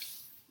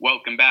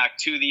Welcome back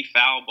to the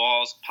Foul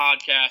Balls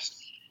podcast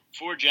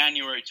for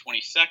January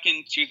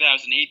 22nd,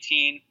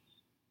 2018.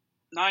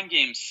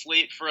 9-game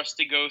slate for us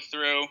to go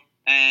through,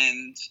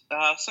 and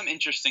some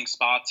interesting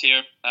spots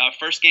here.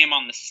 First game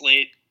on the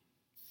slate,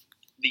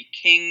 the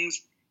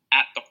Kings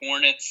at the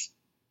Hornets.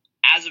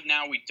 As of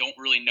now, we don't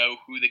really know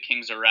who the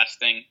Kings are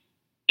resting.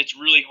 It's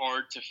really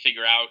hard to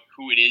figure out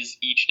who it is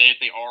each day if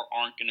they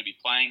aren't going to be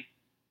playing.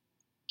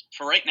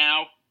 For right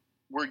now,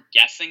 we're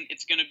guessing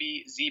it's going to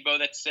be Zebo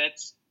that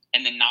sits,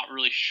 and then not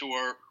really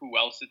sure who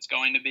else it's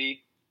going to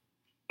be.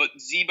 But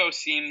Zebo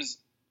seems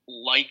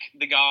like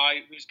the guy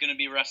who's going to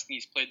be resting.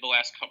 He's played the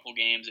last couple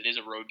games. It is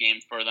a road game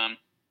for them.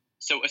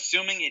 So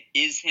assuming it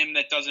is him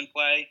that doesn't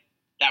play,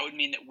 that would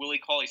mean that Willie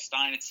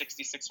Cauley-Stein at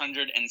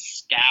 6,600 and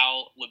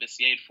Skal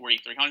Labissiere at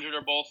 4,300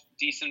 are both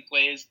decent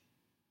plays.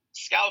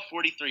 Skal at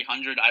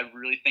 4,300 I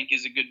really think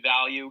is a good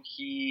value.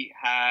 He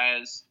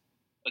has,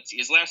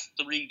 his last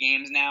 3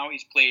 games now,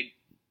 he's played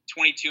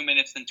 22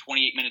 minutes, then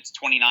 28 minutes,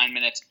 29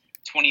 minutes,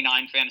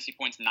 29 fantasy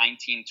points,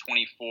 19,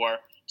 24.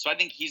 So I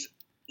think he's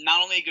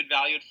not only a good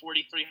value at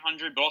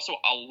 4,300, but also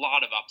a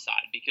lot of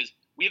upside because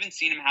we haven't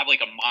seen him have like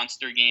a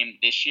monster game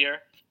this year.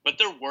 But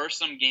there were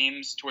some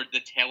games toward the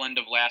tail end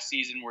of last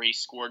season where he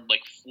scored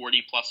like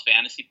 40-plus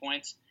fantasy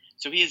points.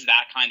 So he has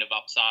that kind of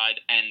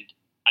upside. And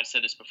I've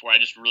said this before, I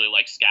just really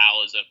like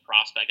Skal as a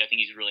prospect. I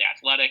think he's really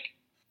athletic,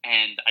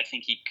 and I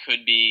think he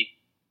could be,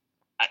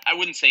 I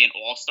wouldn't say an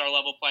all-star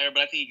level player,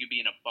 but I think he could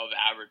be an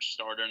above-average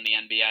starter in the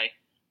NBA.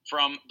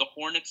 From the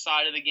Hornets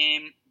side of the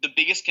game, the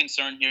biggest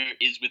concern here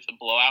is with the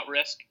blowout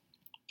risk.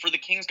 For the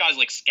Kings guys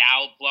like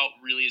Skal, blowout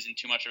really isn't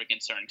too much of a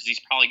concern because he's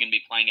probably going to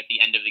be playing at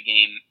the end of the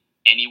game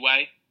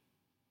anyway.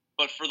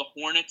 But for the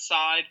Hornets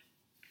side,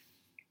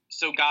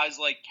 so guys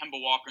like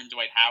Kemba Walker and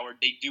Dwight Howard,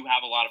 they do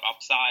have a lot of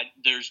upside.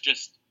 There's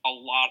just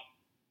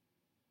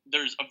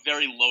there's a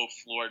very low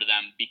floor to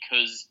them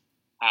because,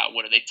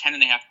 what are they,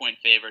 10.5-point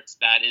favorites?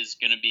 That is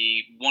going to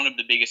be one of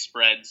the biggest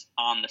spreads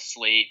on the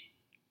slate.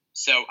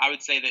 So I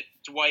would say that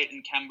Dwight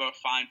and Kemba are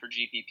fine for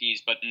GPPs,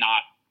 but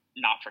not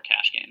for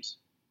cash games.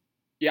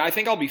 Yeah, I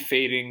think I'll be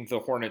fading the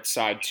Hornets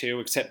side too,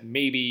 except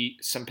maybe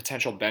some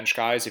potential bench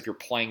guys if you're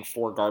playing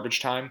for garbage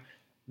time.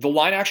 The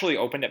line actually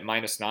opened at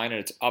 -9, and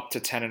it's up to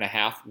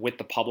 10.5 with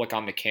the public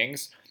on the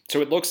Kings.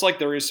 So it looks like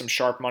there is some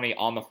sharp money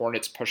on the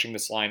Hornets pushing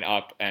this line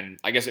up, and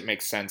I guess it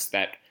makes sense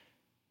that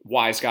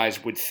wise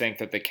guys would think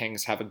that the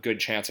Kings have a good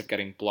chance of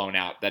getting blown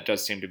out. That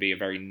does seem to be a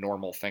very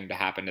normal thing to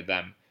happen to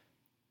them.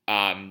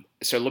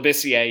 So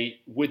Labissiere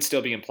would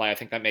still be in play. I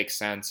think that makes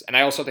sense. And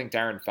I also think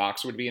Darren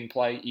Fox would be in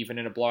play, even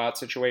in a blowout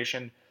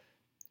situation.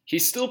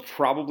 He's still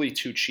probably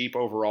too cheap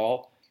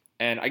overall.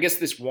 And I guess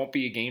this won't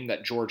be a game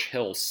that George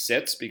Hill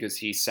sits because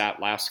he sat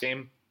last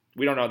game.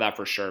 We don't know that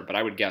for sure, but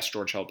I would guess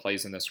George Hill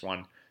plays in this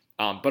one.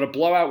 But a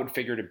blowout would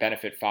figure to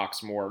benefit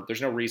Fox more.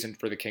 There's no reason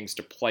for the Kings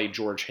to play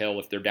George Hill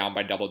if they're down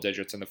by double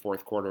digits in the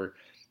fourth quarter.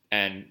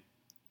 And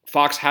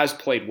Fox has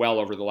played well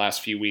over the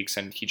last few weeks,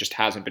 and he just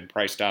hasn't been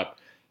priced up.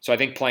 So I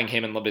think playing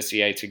him and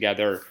Labissiere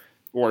together,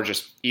 or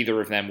just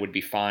either of them, would be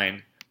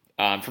fine.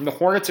 From the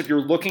Hornets, if you're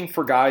looking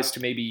for guys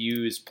to maybe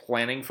use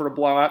planning for a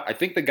blowout, I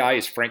think the guy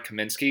is Frank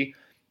Kaminsky.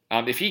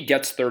 If he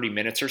gets 30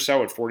 minutes or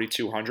so at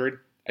 4,200,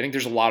 I think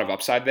there's a lot of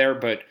upside there.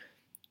 But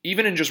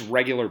even in just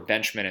regular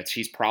bench minutes,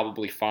 he's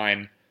probably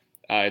fine.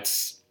 I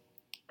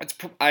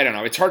don't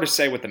know. It's hard to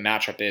say what the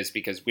matchup is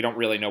because we don't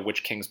really know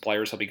which Kings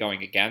players he'll be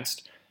going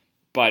against.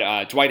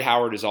 But Dwight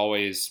Howard is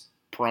always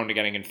prone to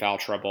getting in foul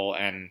trouble,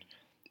 and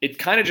it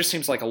kind of just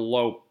seems like a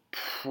low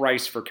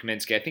price for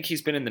Kaminsky. I think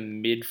he's been in the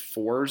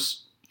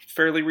mid-4s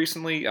fairly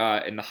recently,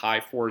 in the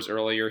high 4s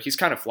earlier. He's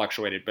kind of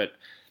fluctuated, but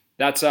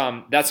that's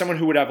someone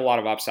who would have a lot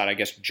of upside, I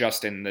guess,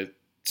 just in the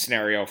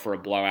scenario for a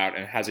blowout,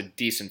 and has a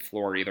decent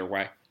floor either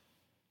way.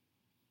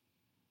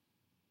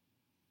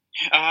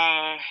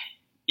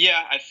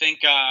 Yeah, I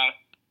think, I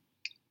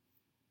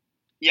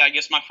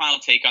guess my final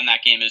take on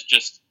that game is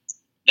just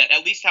that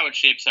at least how it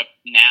shapes up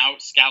now,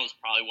 Skal is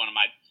probably one of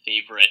my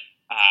favorite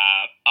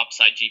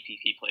upside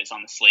GPP plays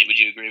on the slate. Would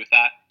you agree with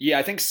that? Yeah,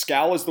 I think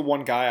Skal is the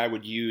one guy I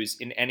would use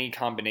in any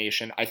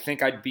combination. I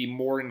think I'd be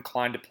more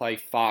inclined to play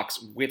Fox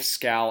with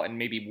Skal and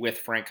maybe with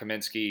Frank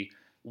Kaminsky,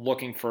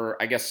 looking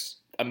for, I guess,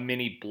 a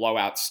mini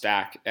blowout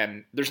stack.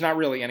 And there's not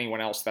really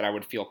anyone else that I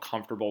would feel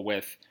comfortable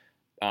with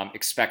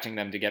expecting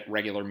them to get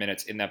regular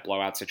minutes in that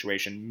blowout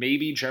situation.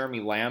 Maybe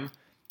Jeremy Lamb,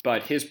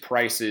 but his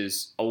price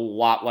is a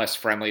lot less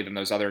friendly than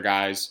those other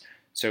guys.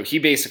 So he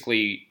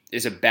basically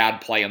is a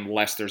bad play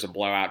unless there's a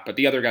blowout. But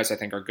the other guys I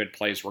think are good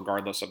plays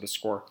regardless of the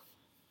score.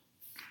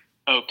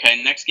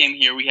 Okay, next game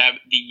here we have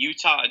the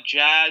Utah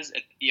Jazz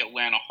at the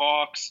Atlanta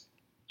Hawks.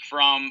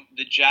 From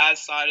the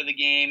Jazz side of the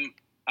game,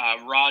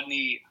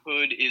 Rodney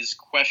Hood is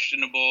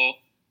questionable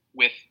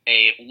with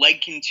a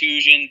leg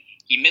contusion.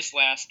 He missed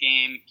last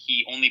game.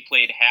 He only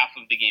played half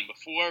of the game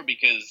before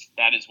because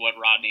that is what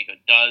Rodney Hood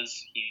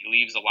does. He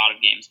leaves a lot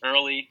of games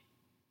early.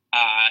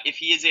 If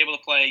he is able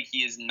to play,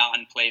 he is not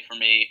in play for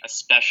me,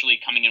 especially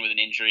coming in with an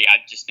injury. I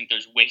just think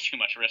there's way too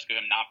much risk of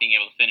him not being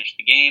able to finish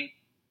the game.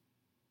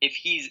 If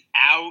he's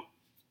out,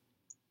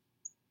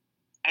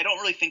 I don't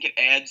really think it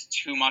adds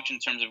too much in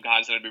terms of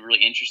guys that I'd be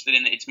really interested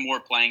in. It's more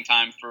playing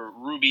time for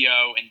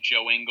Rubio and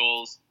Joe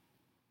Ingles.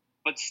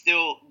 But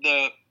still,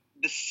 the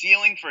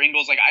ceiling for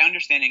Ingles, like, I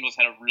understand Ingles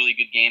had a really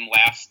good game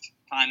last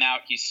time out.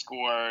 He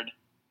scored,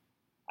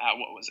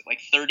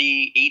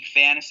 38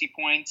 fantasy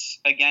points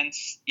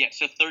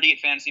so 38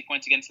 fantasy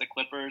points against the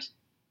Clippers.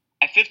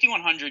 At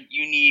 5,100,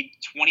 you need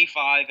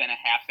 25 and a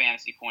half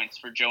fantasy points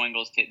for Joe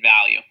Ingles to hit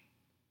value.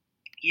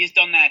 He has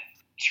done that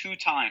 2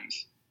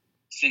 times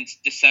since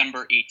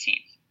December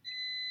 18th.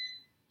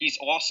 He's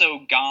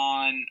also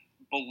gone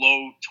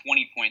below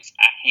 20 points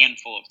a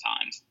handful of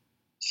times.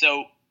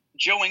 So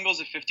Joe Ingles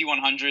at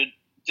 5,100,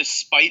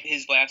 despite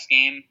his last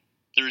game,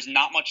 there is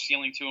not much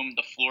ceiling to him.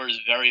 The floor is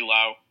very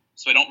low,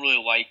 so I don't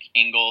really like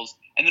Ingles.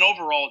 And then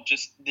overall,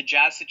 just the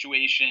Jazz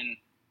situation,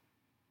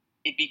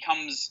 it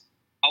becomes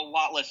a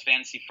lot less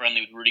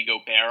fantasy-friendly with Rudy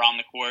Gobert on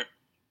the court.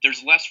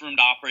 There's less room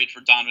to operate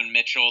for Donovan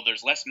Mitchell.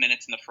 There's less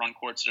minutes in the front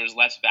court, so there's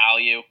less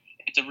value.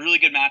 It's a really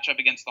good matchup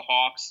against the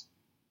Hawks.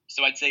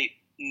 So I'd say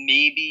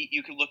maybe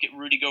you could look at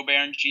Rudy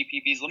Gobert in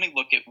GPPs. Let me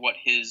look at what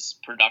his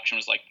production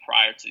was like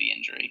prior to the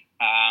injury.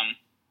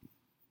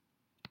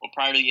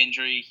 Prior to the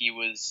injury, he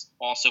was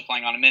also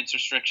playing on a minutes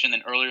restriction.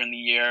 Then earlier in the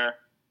year,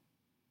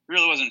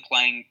 really wasn't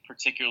playing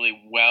particularly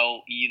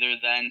well either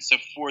then. So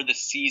for the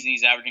season,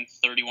 he's averaging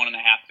 31.5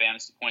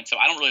 fantasy points. So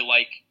I don't really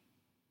like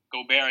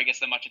Gobert, I guess,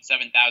 that much at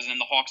 7,000. And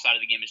the Hawks side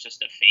of the game is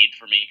just a fade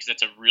for me because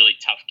it's a really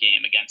tough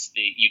game against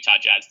the Utah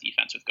Jazz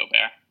defense with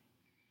Gobert.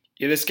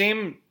 Yeah, this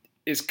game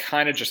is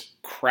kind of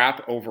just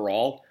crap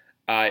overall.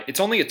 It's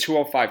only a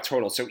 205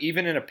 total, so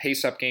even in a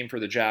pace-up game for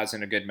the Jazz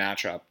in a good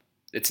matchup,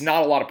 it's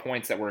not a lot of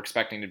points that we're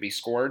expecting to be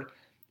scored.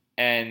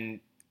 And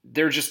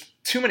there are just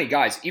too many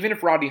guys. Even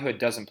if Rodney Hood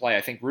doesn't play,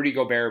 I think Rudy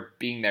Gobert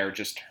being there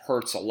just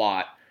hurts a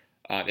lot.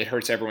 It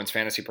hurts everyone's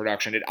fantasy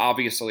production. It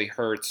obviously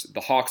hurts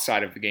the Hawks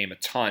side of the game a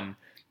ton.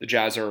 The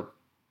Jazz are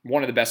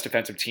one of the best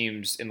defensive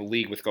teams in the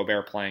league with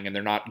Gobert playing, and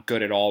they're not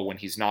good at all when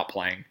he's not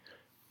playing.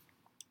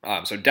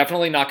 So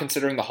definitely not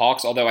considering the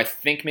Hawks, although I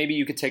think maybe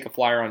you could take a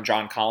flyer on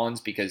John Collins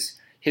because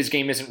his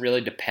game isn't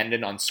really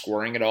dependent on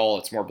scoring at all.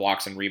 It's more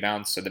blocks and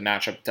rebounds, so the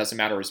matchup doesn't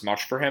matter as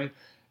much for him.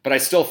 But I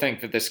still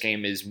think that this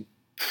game is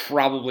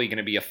probably going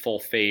to be a full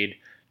fade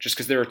just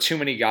because there are too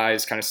many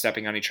guys kind of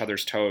stepping on each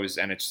other's toes,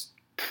 and it's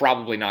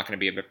probably not going to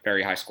be a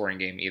very high-scoring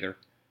game either.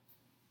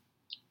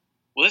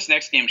 Well, this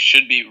next game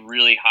should be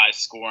really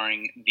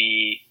high-scoring.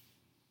 The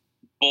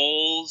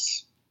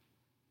Bulls...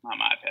 Oh,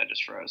 my iPad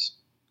just froze.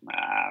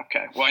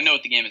 Okay. Well, I know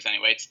what the game is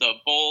anyway. It's the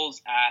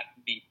Bulls at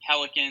the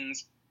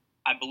Pelicans.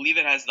 I believe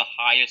it has the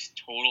highest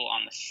total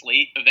on the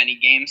slate of any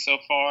game so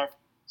far.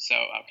 So,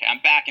 okay,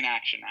 I'm back in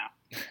action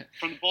now.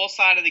 From the Bulls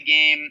side of the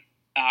game,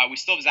 we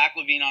still have Zach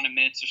LaVine on a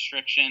minutes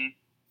restriction.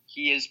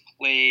 He has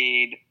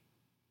played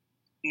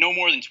no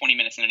more than 20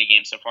 minutes in any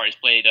game so far. He's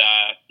played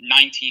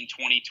 19,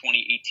 20,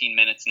 18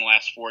 minutes in the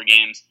last 4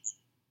 games.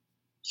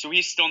 So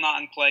he's still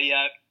not in play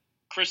yet.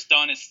 Chris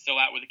Dunn is still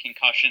out with a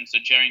concussion, so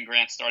Jerian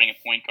Grant's starting at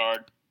point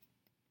guard.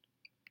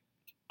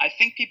 I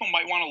think people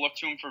might want to look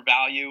to him for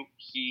value.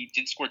 He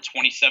did score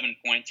 27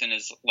 points in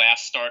his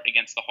last start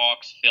against the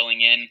Hawks,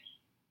 filling in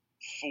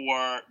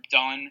for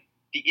Dunn.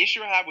 The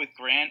issue I have with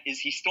Grant is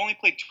he still only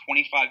played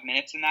 25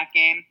 minutes in that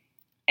game,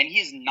 and he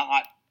is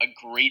not a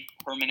great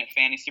permanent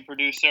fantasy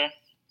producer.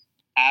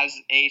 As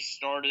a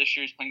starter this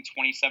year, he's playing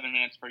 27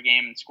 minutes per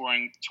game and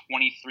scoring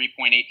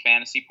 23.8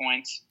 fantasy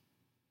points.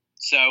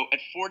 So at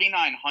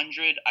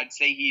 4,900, I'd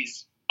say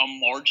he's a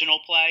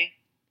marginal play,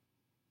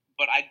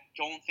 but I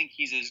don't think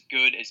he's as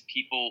good as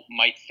people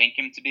might think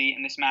him to be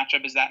in this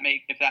matchup,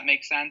 if that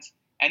makes sense.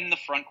 And in the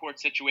front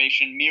court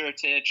situation,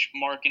 Mirotic,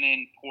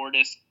 Markkanen,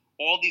 Portis,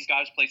 all these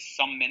guys play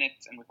some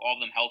minutes, and with all of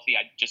them healthy,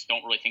 I just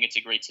don't really think it's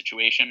a great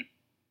situation.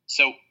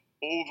 So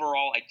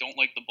overall, I don't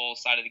like the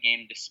Bulls side of the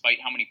game, despite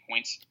how many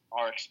points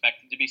are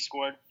expected to be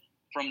scored.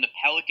 From the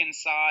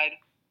Pelicans side,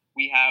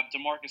 we have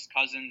DeMarcus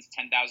Cousins,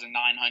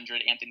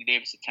 10,900, Anthony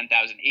Davis at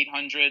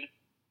 10,800.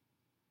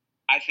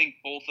 I think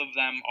both of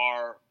them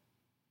are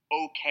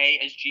okay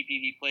as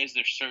GPP plays.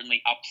 There's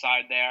certainly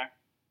upside there.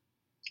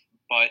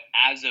 But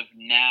as of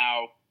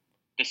now,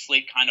 the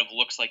slate kind of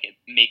looks like it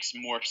makes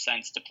more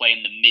sense to play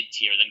in the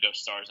mid-tier than go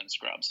stars and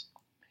scrubs.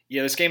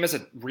 Yeah, this game has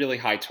a really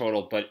high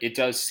total, but it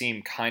does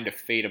seem kind of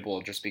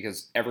fadeable just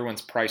because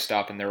everyone's priced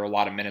up and there are a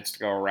lot of minutes to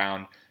go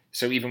around.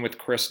 So even with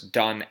Chris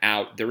Dunn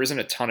out, there isn't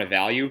a ton of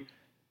value.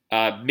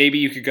 Maybe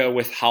you could go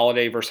with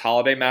Holiday versus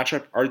Holiday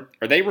matchup. Are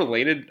they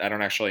related? I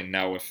don't actually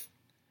know if...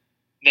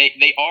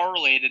 They are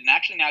related, and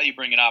actually now that you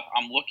bring it up,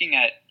 I'm looking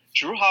at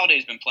Jrue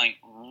Holiday's been playing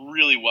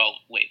really well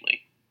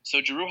lately. So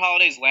Jrue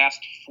Holiday's last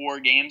 4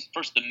 games,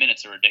 first the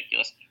minutes are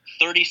ridiculous.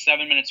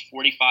 37 minutes,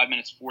 45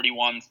 minutes,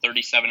 41,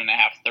 37.5,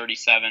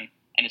 37,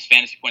 and his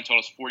fantasy point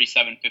total is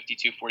 47,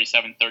 52,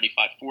 47,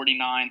 35,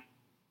 49.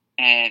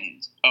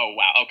 And, oh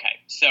wow, okay.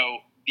 So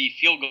the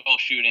field goal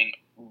shooting,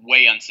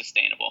 way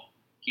unsustainable.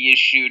 He is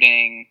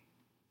shooting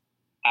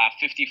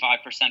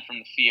 55% from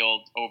the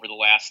field over the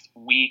last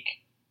week.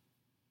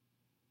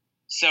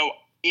 So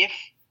if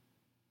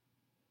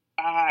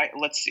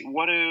let's see,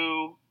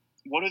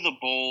 what do the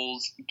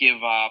Bulls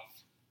give up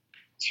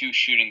to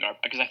shooting guard?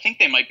 Because I think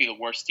they might be the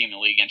worst team in the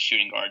league against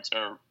shooting guards,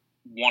 or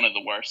one of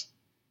the worst.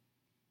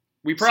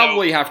 We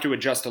probably have to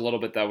adjust a little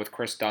bit, though, with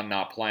Chris Dunn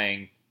not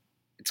playing.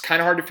 It's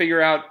kind of hard to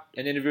figure out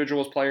an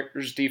individual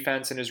player's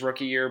defense in his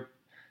rookie year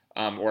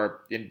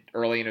or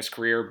early in his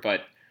career,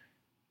 but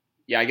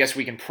yeah, I guess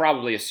we can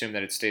probably assume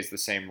that it stays the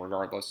same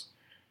regardless.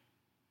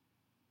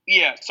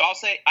 Yeah, so I'll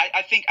say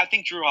I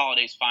think Drew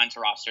Holiday's fine to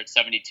roster at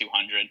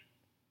 7,200.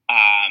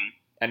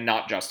 And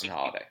not Justin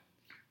Holiday.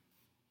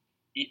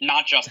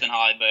 Not Justin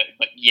Holiday,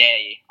 but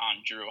yay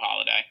on Drew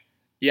Holiday.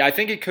 Yeah, I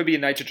think it could be a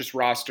night to just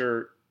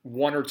roster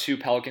one or two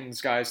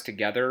Pelicans guys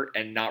together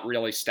and not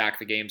really stack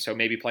the game. So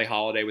maybe play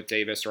Holiday with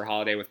Davis or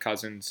Holiday with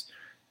Cousins.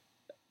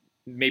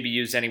 Maybe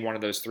use any one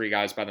of those three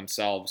guys by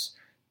themselves.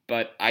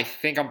 But I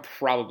think I'm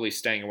probably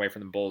staying away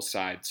from the Bulls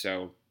side.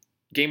 So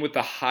game with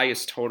the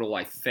highest total,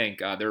 I think.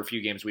 There are a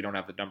few games we don't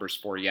have the numbers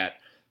for yet,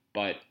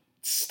 but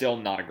still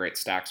not a great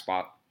stack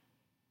spot.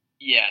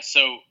 Yeah,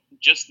 so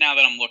just now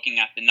that I'm looking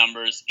at the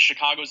numbers,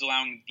 Chicago's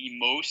allowing the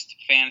most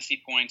fantasy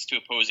points to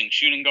opposing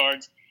shooting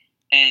guards.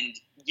 And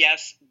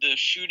yes, the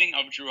shooting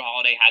of Drew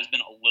Holiday has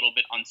been a little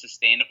bit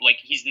unsustainable. Like,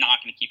 he's not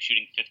going to keep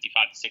shooting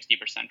 55 to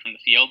 60% from the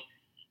field.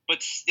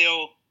 But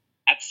still,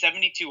 at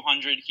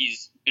 7,200,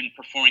 he's been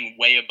performing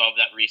way above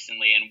that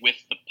recently. And with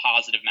the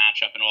positive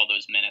matchup and all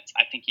those minutes,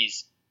 I think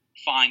he's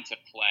fine to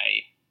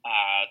play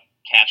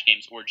cash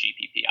games or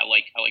GPP. I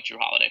like Drew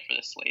Holiday for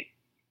this slate.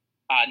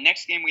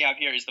 Next game we have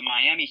here is the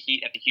Miami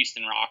Heat at the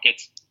Houston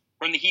Rockets.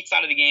 From the Heat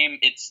side of the game,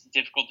 it's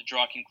difficult to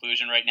draw a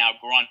conclusion right now.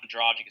 Goran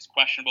Dragic is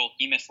questionable.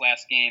 He missed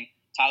last game.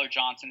 Tyler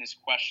Johnson is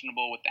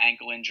questionable with the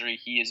ankle injury.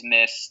 He has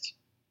missed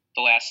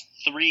the last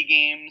 3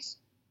 games.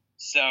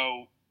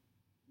 So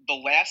the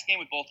last game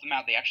with both of them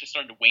out, they actually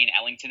started Wayne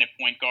Ellington at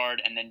point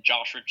guard, and then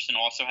Josh Richardson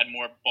also had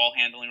more ball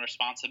handling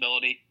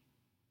responsibility.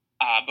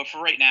 But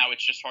for right now,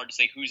 it's just hard to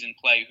say who's in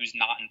play, who's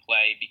not in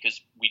play,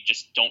 because we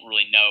just don't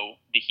really know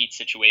the Heat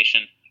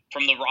situation.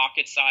 From the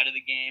Rockets side of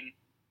the game,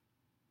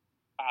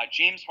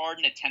 James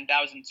Harden at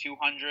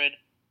 10,200.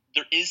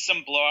 There is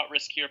some blowout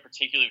risk here,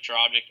 particularly if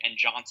Dragic and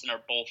Johnson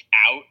are both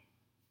out.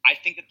 I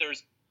think that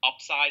there's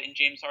upside in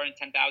James Harden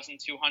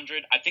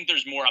 10,200. I think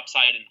there's more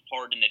upside in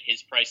Harden at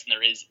his price than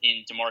there is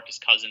in DeMarcus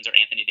Cousins or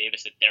Anthony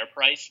Davis at their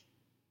price.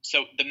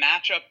 So the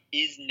matchup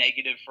is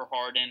negative for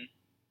Harden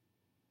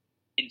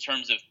in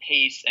terms of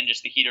pace, and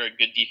just the Heat are a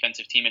good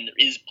defensive team, and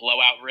there is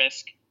blowout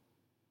risk.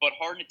 But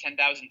Harden at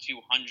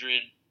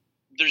 10,200,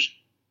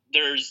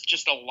 there's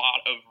just a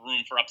lot of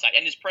room for upside,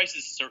 and his price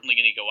is certainly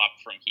going to go up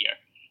from here.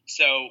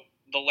 So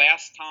the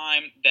last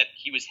time that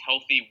he was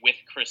healthy with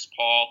Chris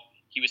Paul,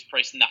 he was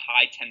priced in the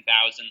high 10,000,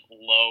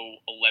 low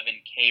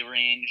 11K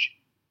range.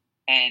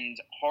 And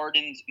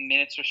Harden's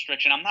minutes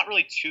restriction, I'm not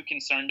really too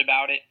concerned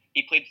about it.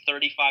 He played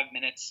 35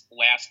 minutes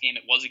last game.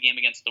 It was a game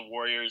against the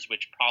Warriors,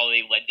 which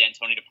probably led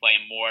D'Antoni to play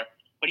him more.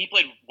 But he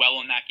played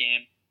well in that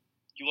game.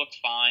 He looked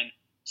fine.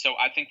 So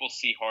I think we'll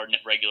see Harden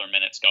at regular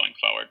minutes going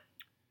forward.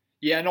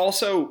 Yeah, and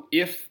also,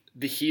 if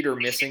the Heat are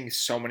missing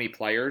so many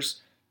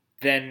players,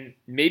 then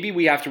maybe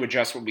we have to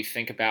adjust what we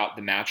think about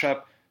the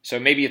matchup. So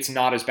maybe it's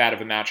not as bad of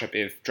a matchup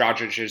if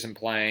Dragic isn't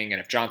playing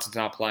and if Johnson's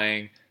not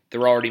playing.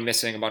 They're already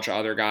missing a bunch of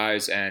other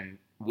guys, and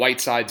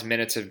Whiteside's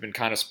minutes have been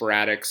kind of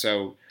sporadic.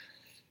 So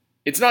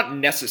it's not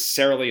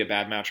necessarily a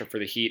bad matchup for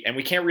the Heat, and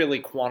we can't really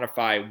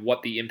quantify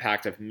what the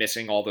impact of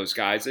missing all those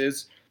guys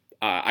is.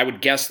 I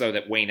would guess, though,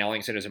 that Wayne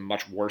Ellington is a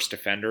much worse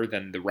defender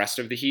than the rest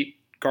of the Heat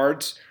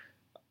guards.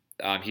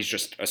 He's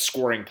just a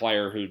scoring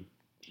player who,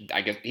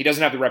 I guess, he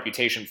doesn't have the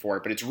reputation for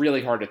it, but it's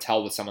really hard to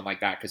tell with someone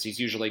like that because he's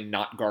usually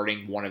not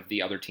guarding one of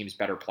the other team's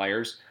better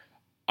players.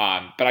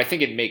 But I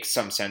think it makes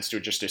some sense to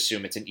just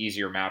assume it's an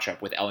easier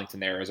matchup with Ellington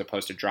there as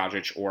opposed to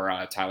Dragic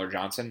or Tyler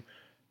Johnson,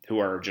 who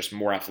are just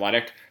more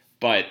athletic.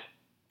 But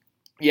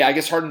yeah, I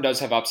guess Harden does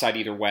have upside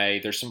either way.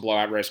 There's some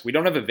blowout risk. We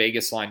don't have a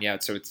Vegas line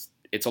yet, so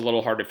it's a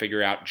little hard to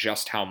figure out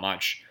just how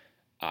much.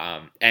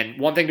 And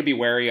one thing to be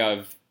wary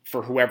of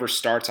for whoever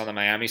starts on the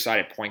Miami side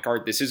at point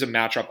guard, this is a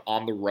matchup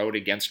on the road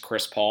against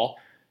Chris Paul.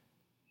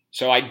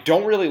 So I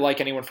don't really like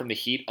anyone from the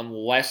Heat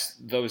unless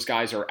those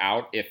guys are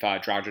out. If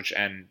Dragic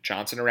and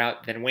Johnson are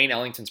out, then Wayne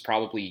Ellington's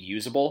probably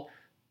usable.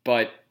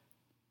 But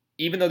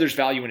even though there's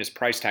value in his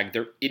price tag,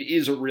 it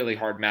is a really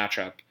hard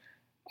matchup.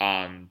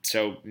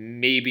 So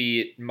maybe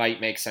it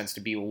might make sense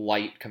to be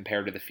light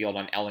compared to the field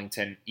on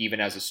Ellington, even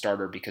as a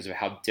starter, because of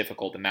how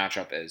difficult the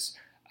matchup is.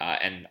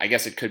 And I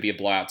guess it could be a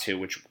blowout too,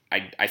 which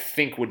I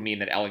think would mean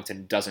that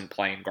Ellington doesn't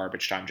play in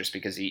garbage time just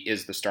because he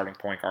is the starting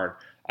point guard,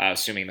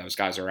 assuming those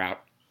guys are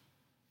out.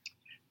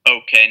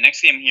 Okay,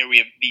 next game here we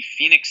have the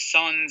Phoenix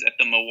Suns at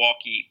the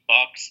Milwaukee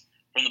Bucks.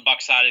 From the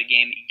Bucks side of the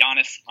game,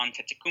 Giannis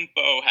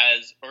Antetokounmpo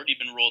has already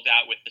been ruled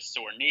out with the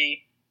sore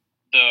knee.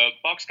 The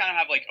Bucks kind of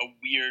have like a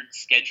weird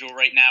schedule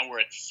right now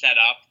where it's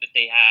set up that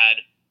they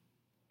had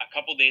a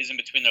couple days in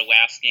between their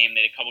last game.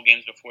 They had a couple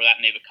games before that,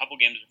 and they have a couple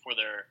games before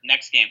their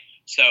next game.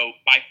 So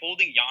by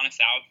holding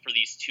Giannis out for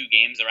these 2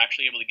 games, they're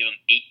actually able to give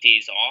him 8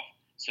 days off.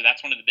 So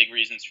that's one of the big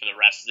reasons for the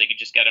rest is they could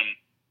just get him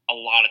a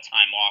lot of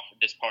time off at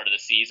this part of the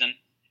season.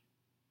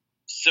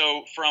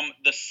 So from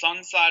the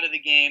Sun side of the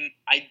game,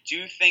 I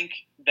do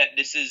think that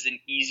this is an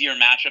easier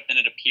matchup than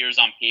it appears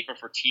on paper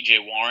for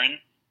TJ Warren,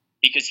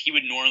 because he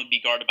would normally be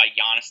guarded by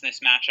Giannis in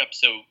this matchup.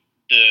 So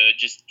the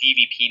just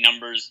DVP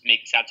numbers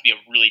make this out to be a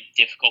really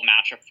difficult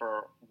matchup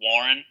for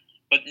Warren,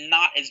 but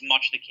not as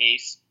much the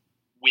case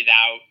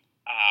without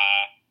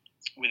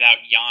without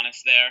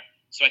Giannis there.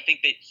 So I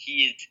think that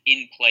he is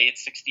in play at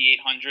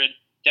 6,800.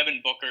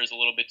 Devin Booker is a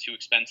little bit too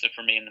expensive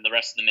for me, and then the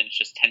rest of the minutes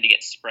just tend to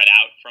get spread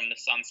out from the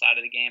Sun side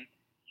of the game.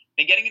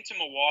 Then getting into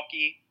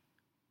Milwaukee,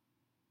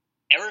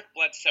 Eric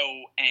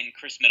Bledsoe and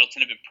Chris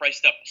Middleton have been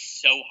priced up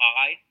so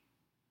high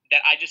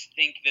that I just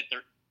think that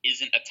there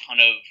isn't a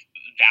ton of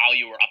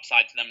value or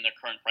upside to them in their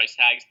current price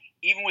tags.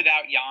 Even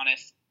without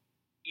Giannis,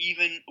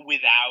 even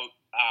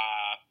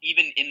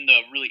in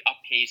the really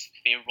up-paced,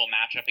 favorable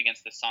matchup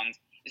against the Suns,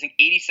 I think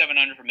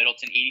 8,700 for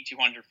Middleton,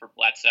 8,200 for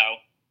Bledsoe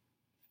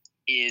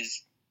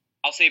is,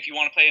 I'll say if you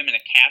want to play them in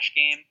a cash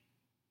game,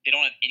 they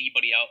don't have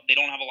anybody else. They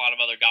don't have a lot of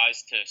other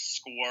guys to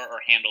score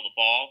or handle the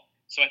ball,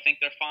 so I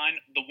think they're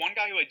fine. The one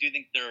guy who I do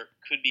think there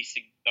could be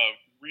a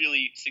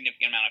really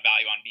significant amount of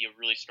value on, be a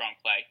really strong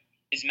play,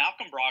 is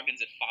Malcolm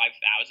Brogdon's at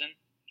 5,000.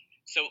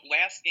 So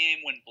last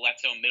game when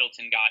Bledsoe and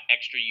Middleton got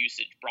extra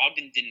usage,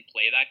 Brogdon didn't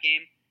play that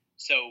game.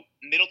 So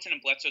Middleton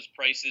and Bledsoe's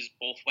prices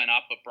both went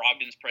up, but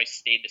Brogdon's price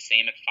stayed the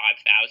same at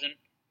 5,000.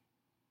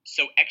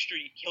 So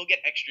he'll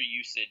get extra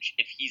usage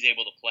if he's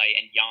able to play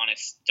and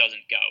Giannis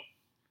doesn't go.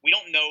 We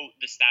don't know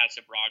the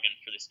status of Brogdon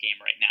for this game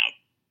right now.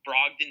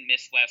 Brogdon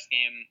missed last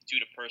game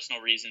due to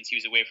personal reasons. He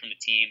was away from the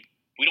team.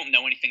 We don't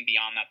know anything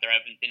beyond that. There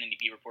haven't been any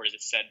beat reporters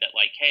that said that,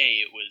 like,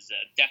 hey, it was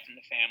death in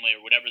the family or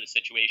whatever the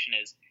situation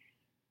is.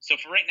 So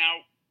for right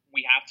now,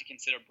 we have to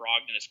consider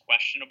Brogdon as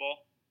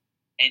questionable.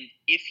 And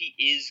if he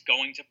is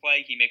going to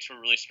play, he makes for a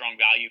really strong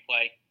value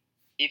play.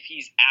 If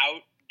he's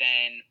out,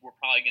 then we're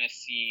probably going to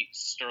see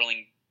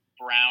Sterling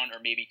Brown or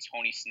maybe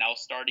Tony Snell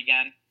start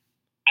again.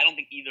 I don't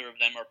think either of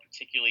them are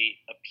particularly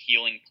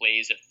appealing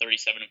plays at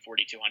 37 and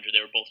 4,200.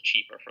 They were both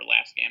cheaper for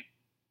last game.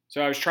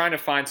 So I was trying to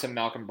find some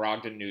Malcolm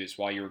Brogdon news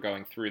while you were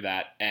going through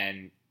that,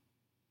 and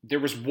there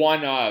was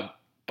one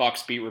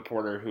Bucks beat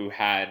reporter who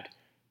had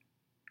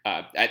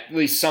at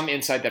least some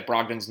insight that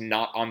Brogdon's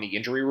not on the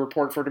injury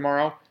report for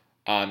tomorrow.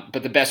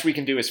 But the best we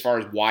can do as far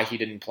as why he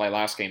didn't play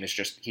last game is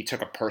just he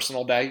took a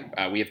personal day.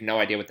 We have no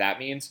idea what that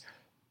means.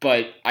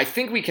 But I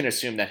think we can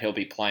assume that he'll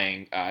be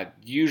playing.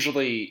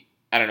 Usually,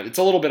 I don't know, it's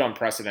a little bit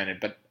unprecedented,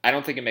 but I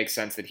don't think it makes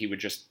sense that he would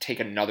just take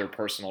another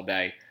personal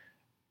day.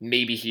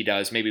 Maybe he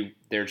does. Maybe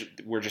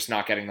we're just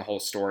not getting the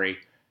whole story.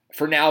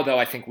 For now, though,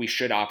 I think we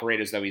should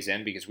operate as though he's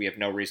in because we have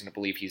no reason to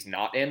believe he's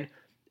not in.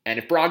 And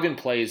if Brogdon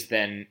plays,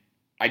 then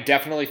I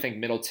definitely think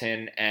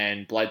Middleton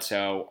and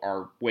Bledsoe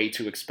are way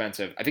too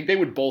expensive. I think they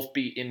would both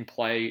be in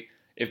play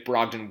if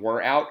Brogdon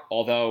were out,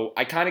 although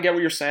I kind of get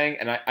what you're saying,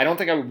 and I don't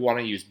think I would want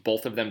to use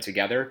both of them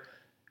together.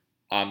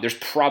 There's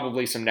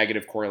probably some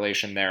negative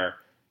correlation there.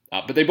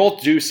 But they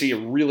both do see a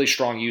really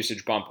strong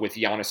usage bump with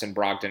Giannis and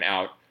Brogdon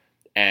out,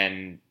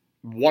 and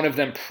one of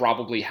them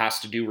probably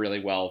has to do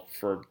really well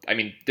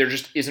there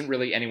just isn't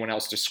really anyone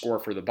else to score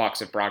for the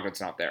Bucks if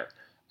Brogdon's not there.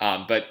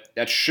 But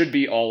that should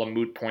be all a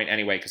moot point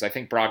anyway, because I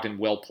think Brogdon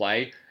will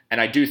play, and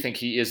I do think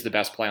he is the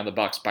best play on the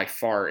Bucks by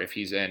far if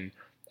he's in.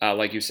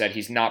 Like you said,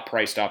 he's not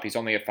priced up. He's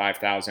only at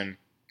 5,000,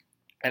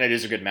 and it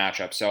is a good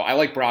matchup. So I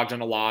like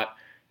Brogdon a lot.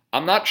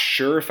 I'm not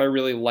sure if I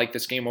really like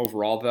this game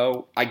overall,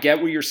 though. I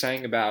get what you're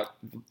saying about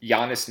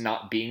Giannis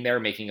not being there,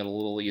 making it a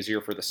little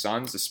easier for the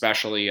Suns,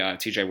 especially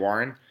TJ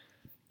Warren.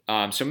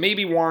 So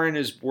maybe Warren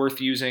is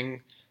worth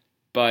using,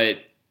 but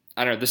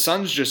I don't know. The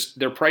Suns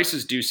their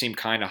prices do seem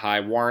kind of high.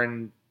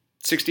 Warren,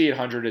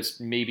 6,800 is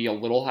maybe a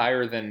little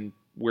higher than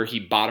where he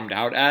bottomed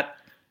out at.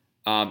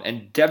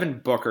 And Devin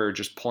Booker,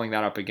 just pulling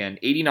that up again,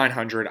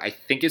 8,900, I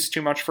think is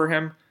too much for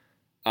him.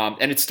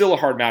 And it's still a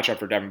hard matchup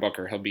for Devin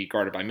Booker. He'll be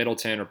guarded by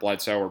Middleton or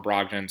Bledsoe or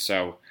Brogdon.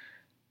 So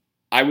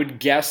I would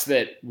guess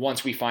that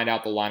once we find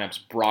out the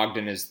lineups,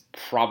 Brogdon is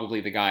probably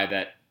the guy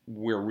that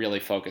we're really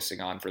focusing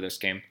on for this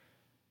game.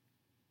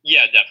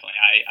 Yeah, definitely.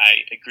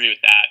 I agree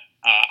with that.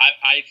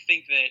 I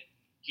think that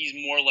he's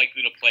more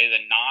likely to play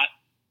than not,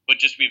 but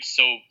just we have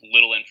so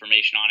little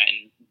information on it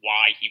and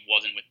why he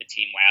wasn't with the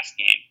team last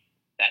game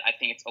that I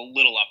think it's a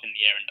little up in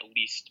the air and at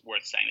least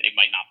worth saying that he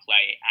might not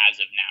play as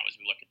of now as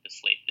we look at the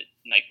slate the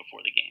night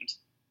before the games.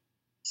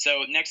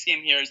 So next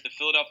game here is the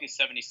Philadelphia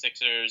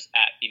 76ers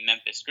at the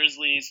Memphis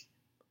Grizzlies.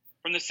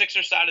 From the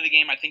Sixers side of the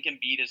game, I think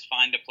Embiid is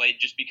fine to play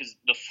just because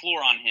the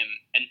floor on him,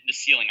 and the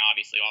ceiling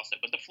obviously also,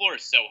 but the floor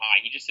is so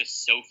high. He just has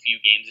so few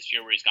games this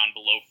year where he's gone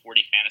below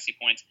 40 fantasy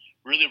points,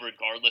 really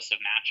regardless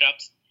of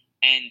matchups.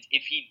 And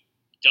if he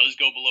does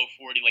go below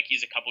 40, like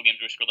he's a couple games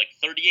where he scored like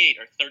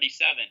 38 or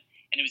 37,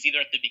 and it was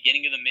either at the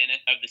beginning of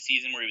the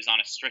season where he was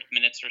on a strict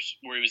minutes limit,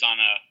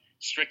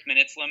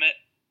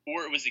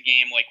 or it was a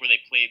game like where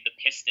they played the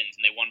Pistons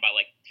and they won by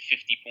like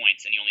 50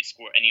 points and he only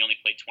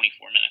played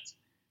 24 minutes.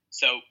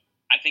 So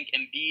I think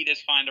Embiid is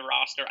fine to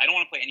roster. I don't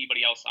want to play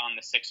anybody else on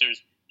the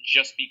Sixers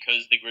just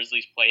because the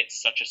Grizzlies play at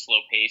such a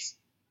slow pace.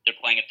 They're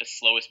playing at the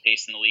slowest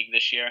pace in the league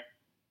this year.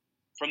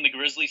 From the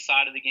Grizzlies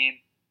side of the game,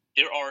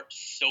 there are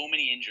so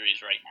many injuries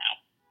right now.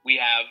 We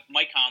have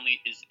Mike Conley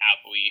is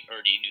out, but we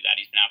already knew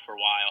that. He's been out for a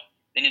while.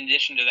 Then in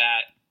addition to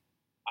that,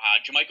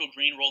 JaMychal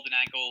Green rolled an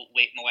ankle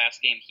late in the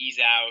last game.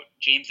 He's out.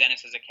 James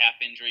Ennis has a calf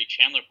injury.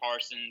 Chandler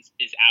Parsons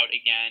is out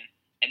again.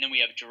 And then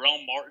we have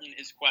Jerome Martin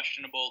is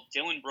questionable.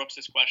 Dylan Brooks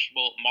is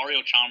questionable.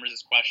 Mario Chalmers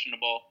is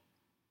questionable.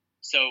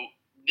 So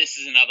this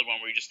is another one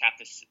where you just have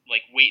to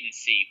wait and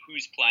see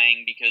who's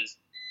playing, because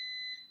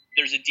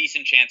there's a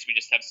decent chance we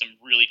just have some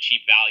really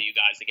cheap value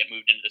guys that get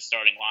moved into the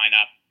starting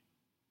lineup.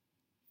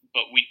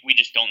 But we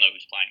just don't know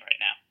who's playing right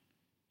now.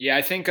 Yeah,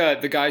 I think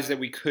the guys that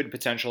we could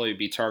potentially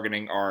be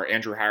targeting are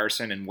Andrew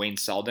Harrison and Wayne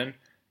Selden.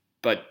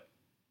 But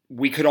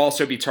we could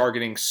also be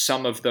targeting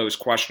some of those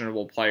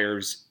questionable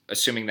players,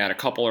 assuming that a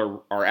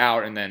couple are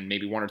out and then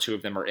maybe one or two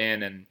of them are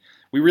in. And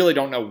we really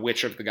don't know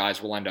which of the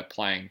guys will end up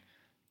playing.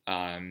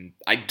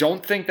 I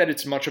don't think that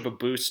it's much of a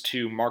boost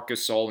to Marc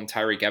Gasol and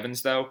Tyreke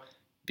Evans, though,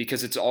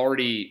 because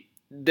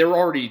they're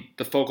already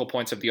the focal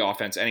points of the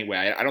offense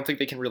anyway. I don't think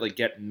they can really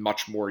get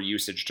much more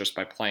usage just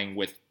by playing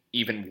with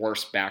even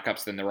worse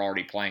backups than they're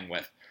already playing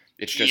with.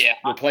 It's just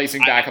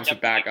replacing backups with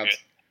backups.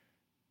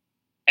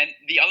 And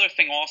the other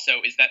thing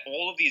also is that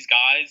all of these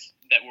guys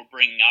that we're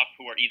bringing up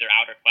who are either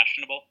out or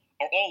questionable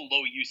are all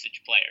low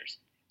usage players.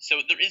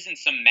 So there isn't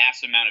some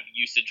massive amount of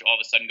usage all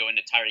of a sudden going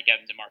to Tyreke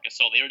Evans and Marc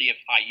Gasol. They already have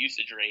high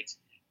usage rates.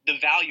 The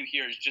value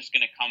here is just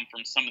going to come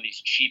from some of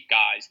these cheap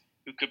guys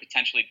who could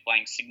potentially be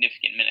playing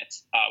significant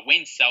minutes.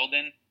 Wayne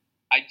Selden,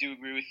 I do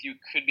agree with you,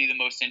 could be the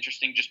most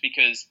interesting just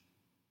because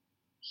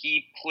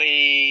he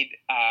played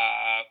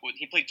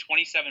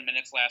 27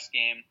 minutes last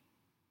game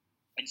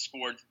and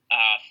scored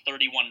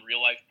 31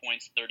 real-life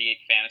points, 38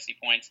 fantasy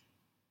points.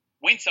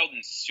 Wayne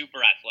Selden's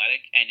super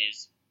athletic and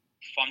is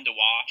fun to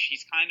watch.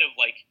 He's kind of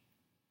like,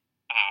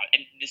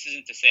 and this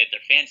isn't to say that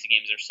their fantasy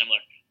games are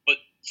similar, but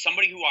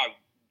somebody who I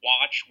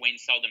watch Wayne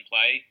Selden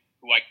play,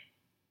 who I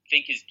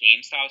think his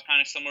game style is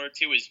kind of similar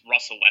to, is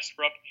Russell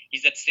Westbrook.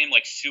 He's that same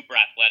super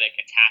athletic,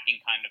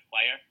 attacking kind of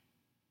player.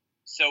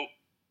 So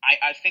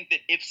I think that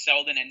if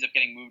Selden ends up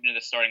getting moved into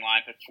the starting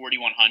lineup at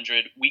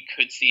 4,100, we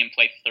could see him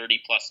play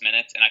 30-plus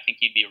minutes, and I think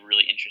he'd be a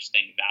really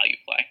interesting value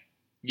play.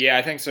 Yeah,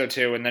 I think so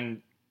too. And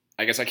then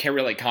I guess I can't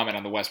really comment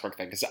on the Westbrook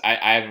thing because I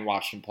haven't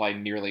watched him play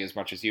nearly as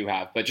much as you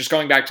have. But just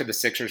going back to the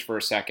Sixers for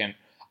a second,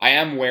 I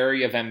am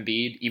wary of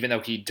Embiid, even though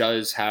he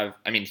does have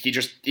 – he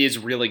just is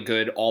really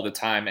good all the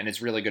time and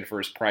is really good for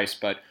his price.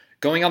 But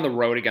going on the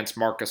road against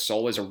Marc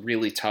Gasol is a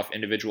really tough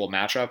individual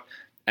matchup.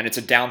 And it's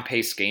a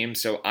down-paced game,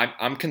 so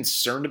I'm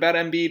concerned about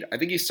Embiid. I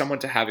think he's someone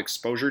to have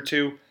exposure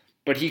to,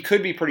 but he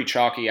could be pretty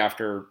chalky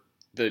after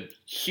the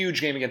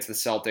huge game against the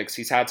Celtics.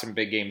 He's had some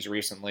big games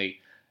recently,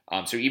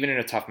 so even in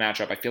a tough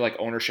matchup, I feel like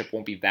ownership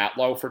won't be that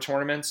low for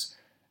tournaments.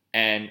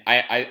 And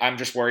I'm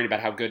just worried about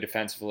how good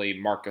defensively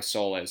Marc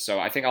Gasol is. So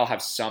I think I'll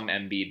have some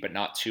Embiid, but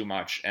not too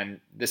much. And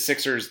the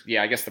Sixers,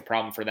 I guess the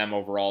problem for them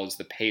overall is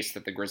the pace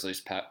that the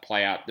Grizzlies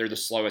play at. They're the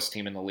slowest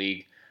team in the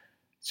league.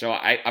 So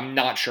I'm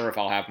not sure if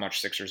I'll have much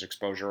Sixers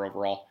exposure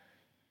overall.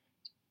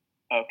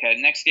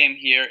 Okay, next game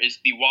here is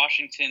the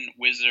Washington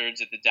Wizards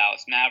at the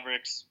Dallas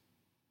Mavericks.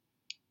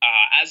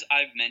 As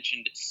I've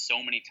mentioned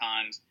so many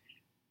times,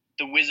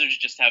 the Wizards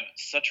just have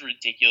such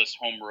ridiculous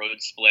home-road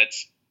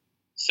splits.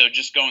 So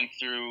just going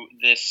through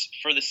this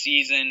for the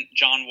season,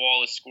 John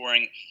Wall is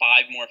scoring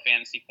 5 more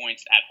fantasy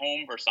points at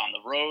home versus on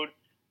the road.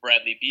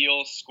 Bradley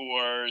Beal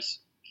scores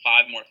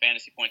 5 more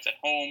fantasy points at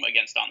home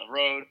against on the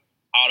road.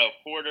 Otto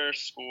Porter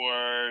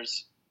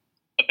scores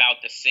about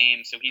the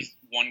same, so he's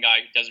one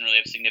guy who doesn't really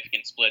have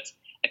significant splits.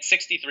 At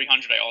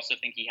 6,300, I also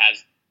think he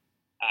has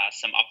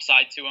some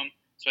upside to him,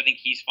 so I think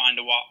he's fine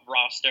to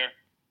roster.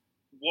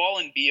 Wall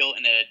and Beal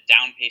in a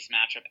down-paced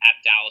matchup at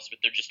Dallas with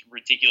their just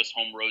ridiculous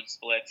home road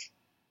splits.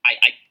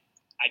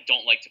 I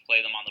don't like to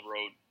play them on the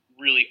road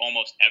really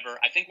almost ever.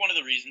 I think one of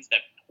the reasons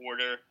that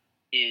Porter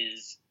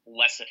is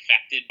less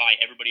affected by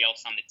everybody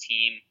else on the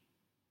team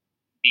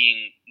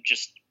being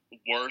just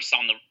worse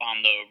on the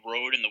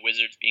road and the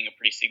Wizards being a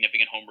pretty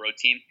significant home road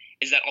team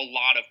is that a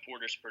lot of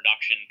Porter's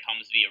production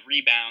comes via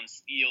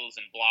rebounds,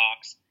 steals, and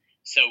blocks.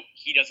 So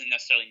he doesn't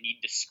necessarily need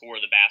to score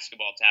the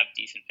basketball to have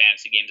decent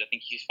fantasy games. I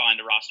think he's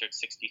fine to roster at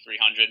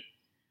 6,300.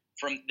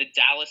 From the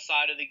Dallas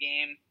side of the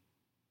game,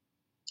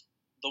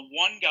 the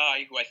one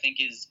guy who I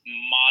think is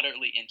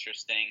moderately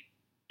interesting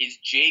is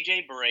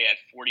JJ Barea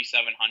at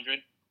 4,700.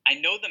 I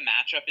know the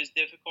matchup is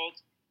difficult,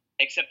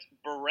 except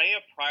Barea,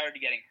 prior to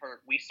getting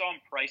hurt, we saw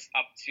him priced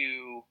up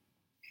to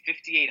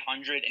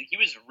 5,800, and he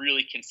was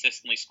really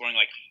consistently scoring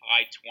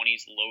high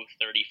 20s, low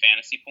 30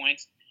 fantasy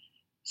points.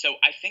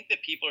 So I think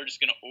that people are just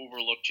going to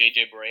overlook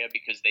JJ Barea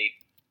because they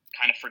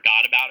kind of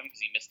forgot about him because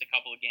he missed a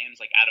couple of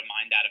games, out of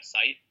mind, out of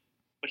sight.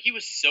 But he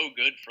was so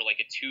good for a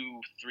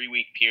 2-3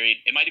 week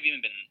period. It might have even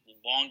been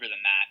longer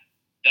than that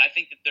I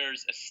think that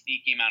there's a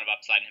sneaky amount of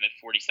upside in him at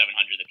 4,700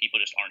 that people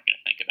just aren't going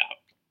to think about.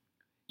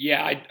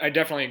 Yeah, I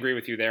definitely agree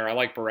with you there. I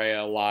like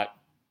Barea a lot,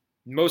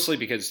 mostly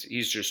because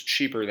he's just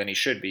cheaper than he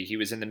should be. He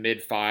was in the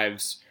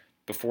mid-5s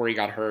before he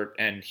got hurt,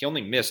 and he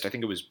only missed, I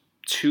think it was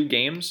 2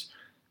 games.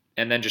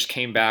 and then just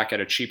came back at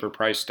a cheaper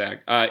price tag.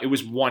 It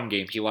was one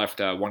game. He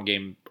left one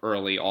game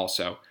early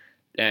also.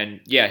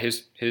 And yeah,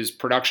 his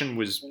production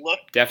was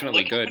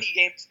definitely good. How many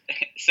games.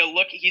 So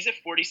look, he's at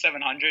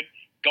 4,700.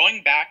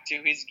 Going back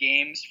to his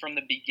games from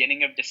the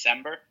beginning of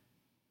December,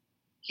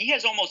 he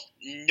has almost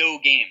no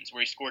games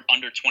where he scored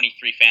under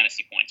 23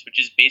 fantasy points, which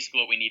is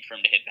basically what we need for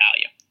him to hit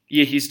value.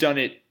 Yeah, he's done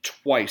it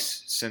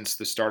twice since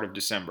the start of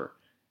December.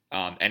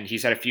 And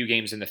he's had a few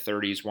games in the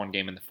 30s, one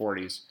game in the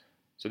 40s.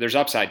 So there's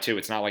upside too.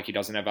 It's not like he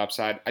doesn't have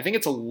upside. I think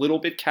it's a little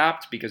bit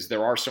capped because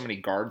there are so many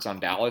guards on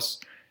Dallas.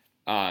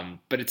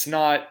 But it's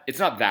not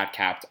that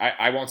capped.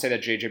 I won't say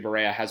that JJ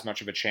Barea has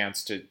much of a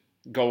chance to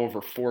go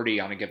over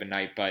 40 on a given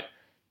night, but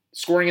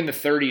scoring in the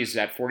 30s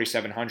at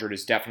 4,700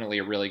 is definitely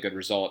a really good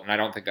result, and I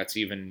don't think that's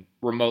even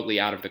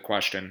remotely out of the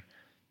question.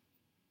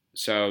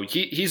 So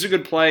he's a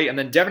good play, and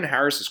then Devin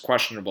Harris is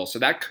questionable, so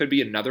that could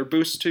be another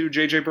boost to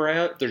JJ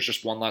Barea. There's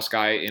just one less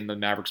guy in the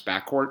Mavericks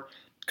backcourt.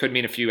 Could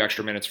mean a few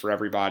extra minutes for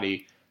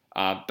everybody,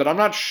 but I'm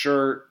not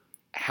sure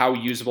how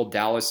usable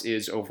Dallas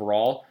is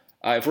overall.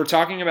 If we're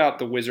talking about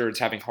the Wizards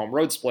having home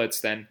road splits,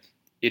 then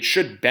it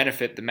should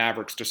benefit the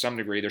Mavericks to some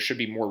degree. There should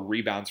be more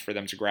rebounds for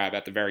them to grab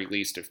at the very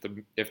least if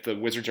the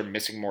Wizards are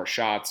missing more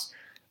shots.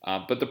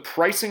 But the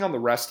pricing on the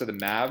rest of the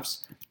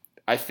Mavs,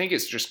 I think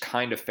it's just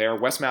kind of fair.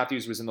 Wes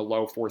Matthews was in the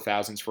low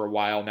 4,000s for a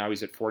while. Now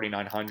he's at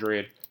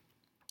 4,900.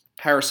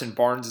 Harrison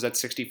Barnes is at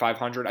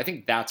 6,500. I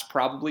think that's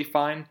probably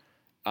fine.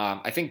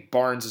 I think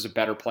Barnes is a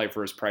better play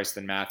for his price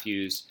than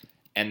Matthews.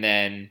 And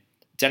then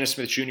Dennis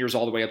Smith Jr. is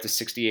all the way up to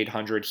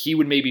 6,800. He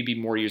would maybe be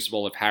more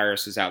usable if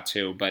Harris is out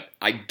too, but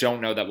I don't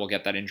know that we'll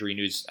get that injury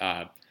news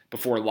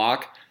before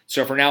lock.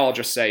 So for now, I'll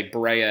just say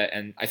Barea,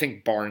 and I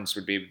think Barnes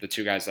would be the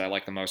two guys that I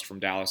like the most from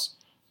Dallas.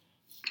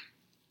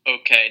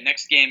 Okay,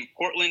 next game,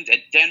 Portland at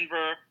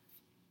Denver.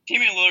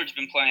 Damian Lillard's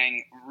been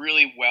playing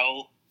really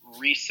well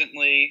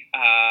recently.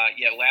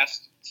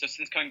 So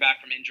since coming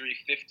back from injury,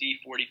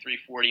 50, 43,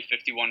 40,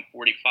 51,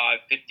 45,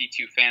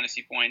 52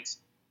 fantasy points.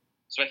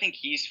 So I think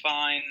he's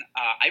fine.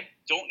 I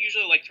don't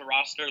usually like to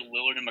roster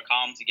Lillard and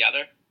McCollum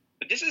together,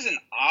 but this is an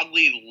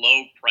oddly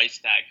low price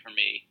tag for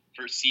me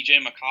for CJ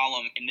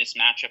McCollum in this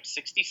matchup.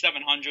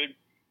 6,700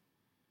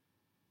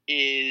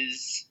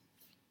 is,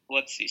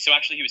 let's see. So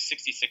actually he was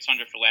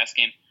 6,600 for last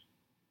game.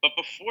 But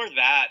before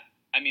that,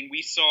 I mean,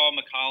 we saw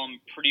McCollum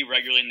pretty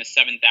regularly in the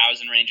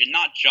 7,000 range, and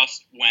not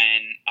just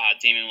when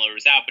Damian Lillard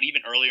was out, but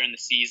even earlier in the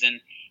season,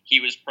 he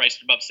was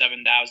priced above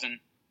 7,000.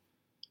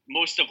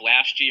 Most of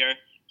last year,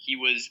 he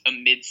was a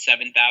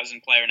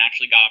mid-7,000 player and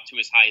actually got up to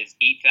as high as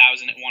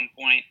 8,000 at one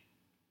point.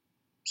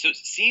 So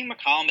seeing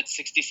McCollum at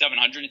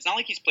 6,700, it's not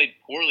like he's played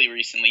poorly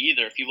recently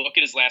either. If you look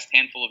at his last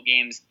handful of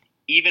games,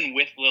 even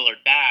with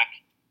Lillard back,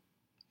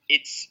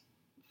 it's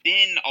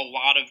been a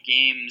lot of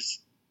games.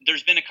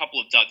 There's been a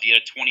couple of duds. He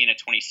had a 20 and a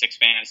 26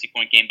 fantasy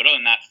point game, but other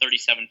than that,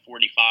 37,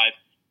 45.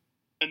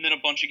 And then a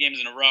bunch of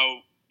games in a row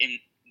in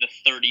the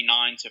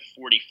 39 to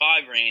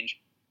 45 range.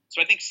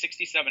 So I think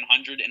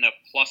 6,700 in a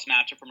plus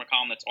matchup for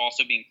McCollum that's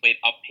also being played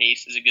up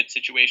pace is a good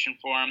situation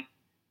for him.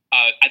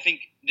 I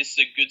think this is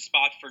a good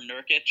spot for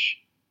Nurkic.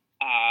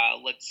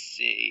 Let's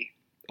see.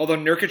 Although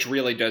Nurkic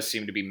really does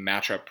seem to be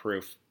matchup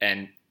proof,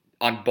 and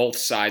on both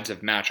sides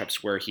of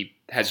matchups where he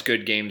has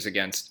good games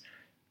against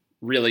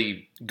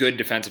really good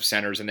defensive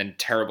centers and then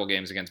terrible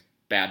games against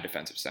bad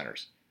defensive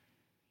centers.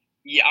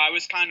 Yeah, I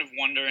was kind of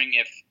wondering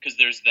if, because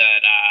there's that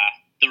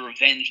the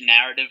revenge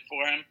narrative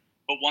for him.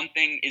 But one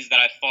thing is that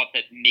I thought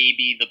that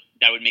maybe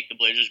that would make the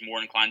Blazers more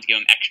inclined to give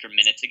him extra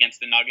minutes against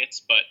the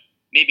Nuggets, but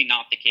maybe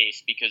not the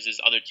case because his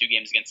other two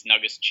games against the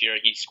Nuggets this year,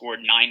 he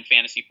scored 9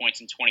 fantasy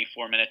points in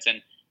 24 minutes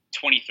and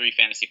 23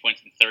 fantasy points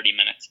in 30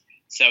 minutes.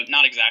 So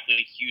not exactly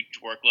huge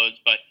workloads,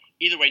 but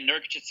either way,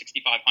 Nurkic at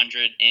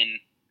 6,500 in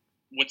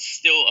what's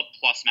still a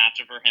plus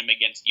matchup for him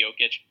against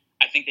Jokic.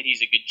 I think that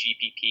he's a good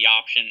GPP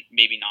option,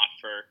 maybe not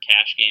for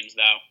cash games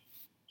though.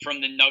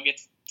 From the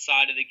Nuggets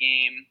side of the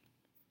game,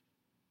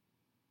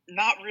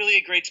 not really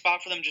a great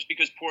spot for them just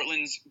because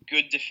Portland's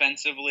good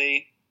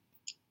defensively.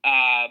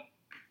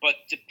 But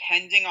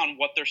depending on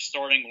what their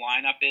starting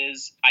lineup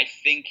is, I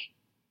think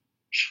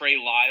Trey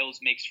Lyles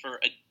makes for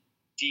a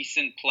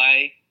decent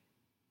play.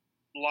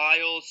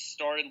 Lyles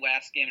started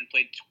last game and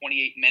played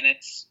 28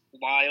 minutes.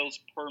 Lyles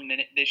per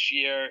minute this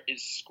year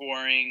is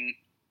scoring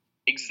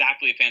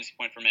exactly a fantasy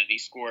point per minute. He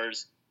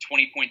scores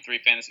 20.3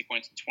 fantasy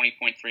points in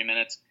 20.3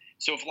 minutes.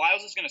 So if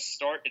Lyles is going to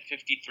start at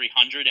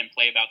 5,300 and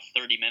play about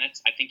 30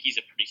 minutes, I think he's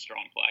a pretty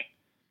strong play.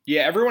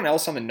 Yeah, everyone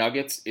else on the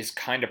Nuggets is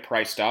kind of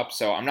priced up,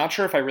 so I'm not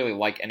sure if I really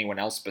like anyone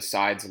else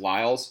besides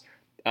Lyles.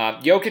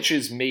 Jokic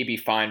is maybe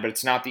fine, but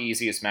it's not the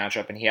easiest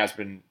matchup, and he has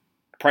been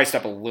priced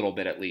up a little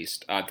bit at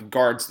least. The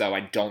guards, though,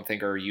 I don't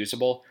think are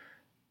usable.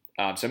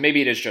 So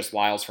maybe it is just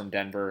Lyles from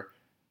Denver.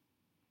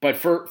 But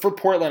for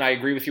Portland, I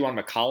agree with you on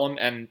McCollum,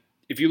 and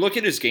if you look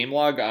at his game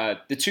log,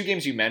 the two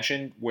games you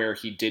mentioned where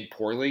he did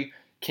poorly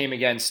came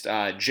against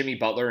Jimmy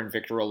Butler and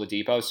Victor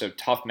Oladipo, so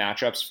tough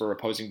matchups for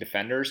opposing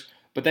defenders.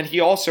 But then he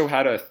also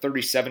had a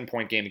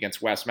 37-point game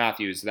against Wes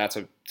Matthews. That's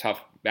a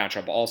tough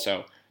matchup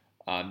also.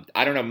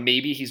 I don't know.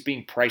 Maybe he's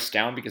being priced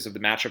down because of the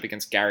matchup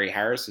against Gary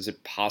Harris. Is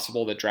it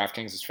possible that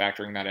DraftKings is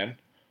factoring that in?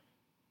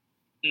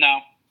 No,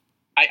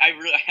 I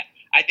really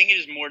I think it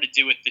is more to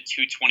do with the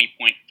two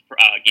 20-point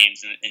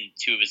games in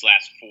two of his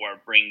last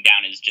four, bringing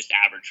down his just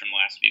average from the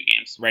last few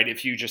games. Right.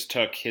 If you just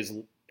took his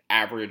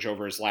average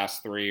over his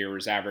last three or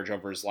his average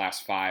over his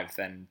last five,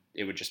 then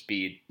it would just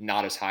be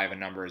not as high of a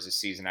number as his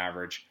season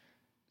average.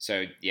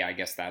 So, yeah, I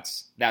guess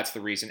that's the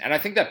reason. And I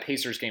think that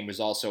Pacers game was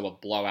also a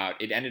blowout.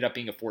 It ended up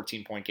being a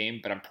 14-point game,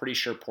 but I'm pretty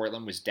sure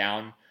Portland was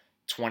down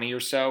 20 or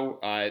so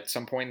at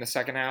some point in the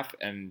second half.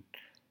 And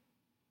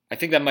I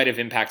think that might have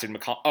impacted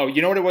McCollum. Oh,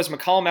 you know what it was?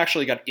 McCollum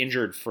actually got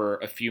injured for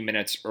a few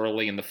minutes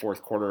early in the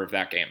fourth quarter of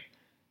that game.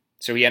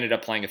 So he ended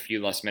up playing a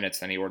few less minutes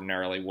than he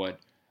ordinarily would.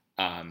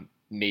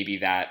 Maybe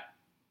that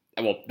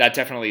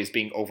definitely is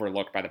being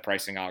overlooked by the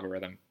pricing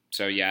algorithm.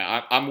 So,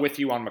 yeah, I'm with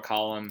you on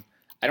McCollum.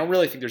 I don't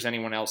really think there's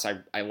anyone else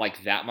I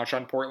like that much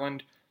on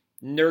Portland.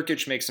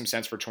 Nurkic makes some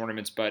sense for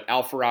tournaments, but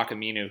Al-Farouq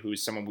Aminu,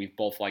 who's someone we've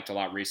both liked a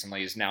lot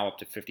recently, is now up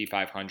to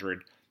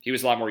 5,500. He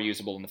was a lot more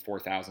usable in the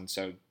 4,000,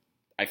 so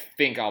I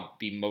think I'll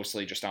be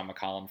mostly just on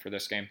McCollum for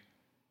this game.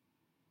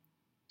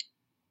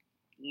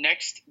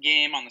 Next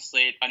game on the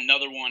slate,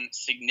 another one,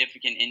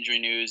 significant injury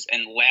news,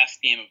 and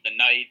last game of the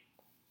night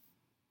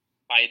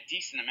by a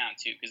decent amount,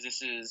 too, because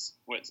this is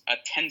a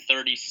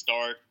 10:30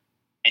 start,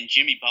 and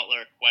Jimmy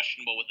Butler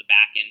questionable with a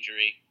back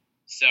injury.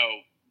 So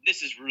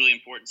this is really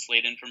important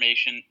slate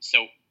information.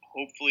 So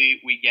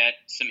hopefully we get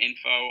some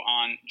info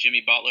on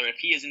Jimmy Butler. If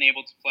he isn't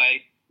able to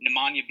play,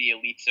 Nemanja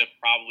Bjelica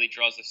probably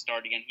draws the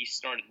start again. He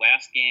started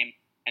last game,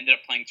 ended up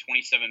playing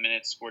 27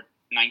 minutes, scored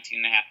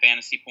 19.5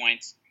 fantasy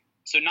points.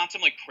 So not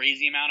some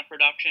crazy amount of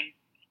production.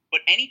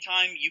 But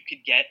anytime you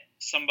could get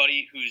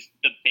somebody who's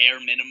the bare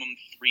minimum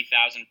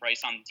 3,000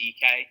 price on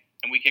DK,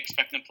 and we could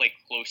expect them to play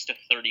close to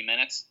 30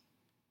 minutes,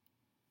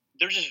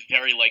 they're just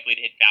very likely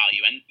to hit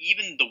value. And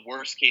even the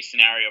worst case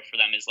scenario for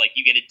them is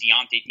you get a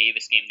Deontay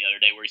Davis game the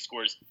other day where he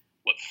scores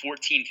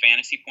 14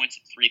 fantasy points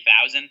at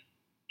 3,000.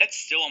 That's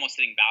still almost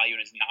hitting value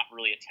and is not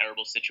really a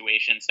terrible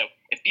situation. So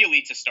if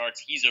Bjelica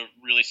starts, he's a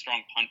really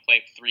strong punt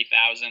play at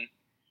 3,000.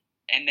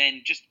 And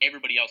then just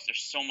everybody else,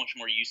 there's so much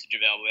more usage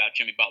available without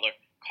Jimmy Butler.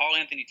 Karl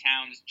Anthony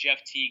Towns,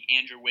 Jeff Teague,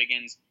 Andrew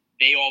Wiggins,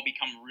 they all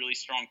become really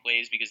strong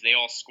plays because they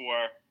all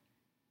score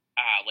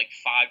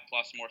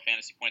 5+ more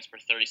fantasy points per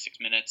 36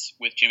 minutes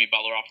with Jimmy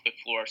Butler off the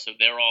floor. So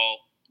they're all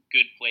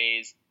good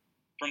plays.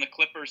 From the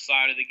Clippers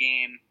side of the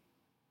game,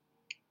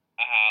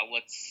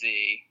 let's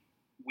see.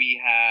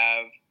 We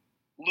have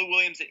Lou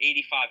Williams at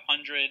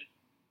 8,500.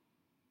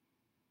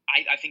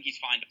 I think he's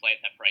fine to play at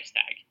that price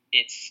tag.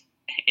 It's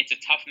a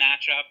tough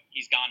matchup.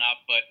 He's gone up,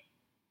 but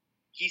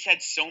he's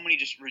had so many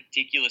just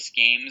ridiculous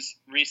games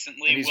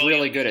recently. And he's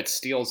really good at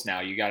steals now.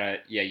 You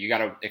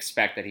gotta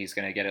expect that he's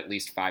gonna get at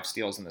least 5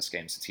 steals in this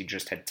game since he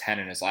just had 10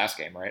 in his last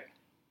game, right?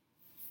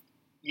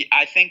 Yeah,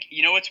 I think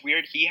what's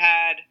weird.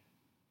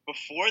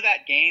 Before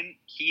that game,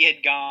 he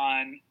had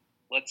gone.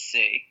 Let's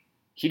see.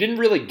 He didn't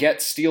really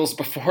get steals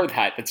before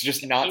that. That's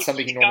just not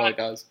something he normally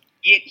does.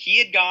 He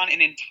had gone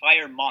an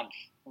entire month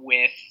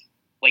with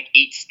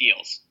 8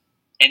 steals,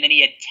 and then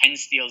he had 10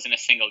 steals in a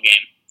single game.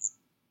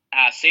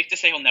 Safe to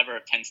say he'll never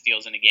have 10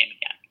 steals in a game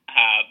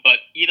again. But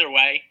either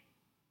way,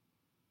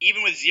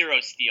 even with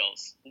 0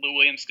 steals, Lou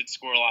Williams could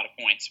score a lot of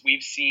points.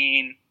 We've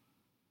seen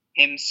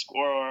him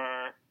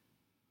score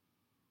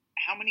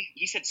how many?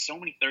 He's had so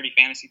many 30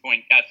 fantasy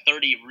point,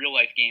 30 real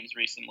life games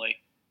recently.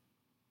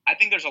 I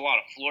think there's a lot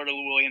of floor to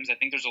Lou Williams. I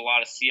think there's a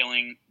lot of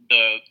ceiling.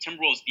 The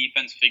Timberwolves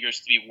defense figures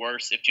to be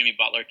worse if Jimmy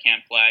Butler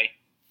can't play.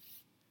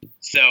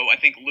 So I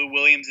think Lou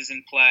Williams is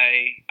in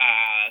play.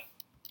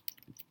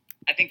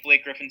 I think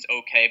Blake Griffin's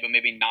okay, but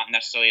maybe not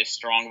necessarily as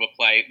strong of a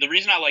play. The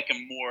reason I like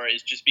him more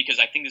is just because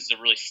I think this is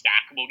a really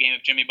stackable game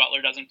if Jimmy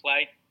Butler doesn't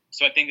play.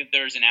 So I think that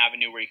there's an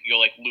avenue where you could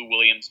go Lou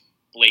Williams,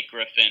 Blake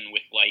Griffin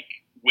with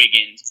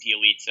Wiggins,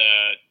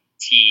 Bjelica,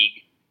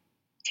 Teague,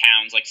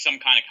 Towns, some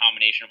kind of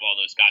combination of all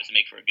those guys to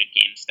make for a good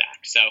game stack.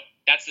 So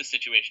that's the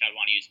situation I'd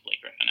want to use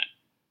Blake Griffin in.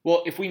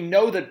 Well, if we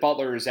know that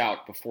Butler is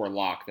out before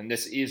lock, then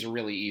this is a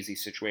really easy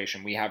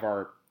situation. We have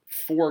our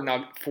four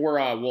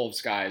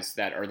Wolves guys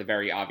that are the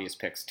very obvious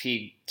picks: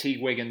 Teague,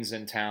 Wiggins,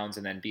 and Towns,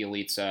 and then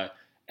Bjelica,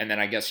 and then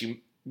I guess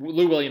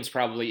Lou Williams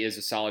probably is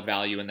a solid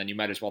value, and then you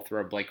might as well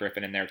throw Blake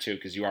Griffin in there too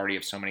because you already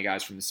have so many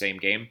guys from the same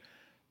game.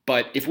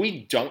 But if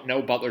we don't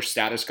know Butler's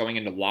status going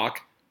into lock,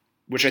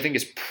 which I think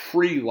is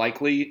pretty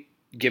likely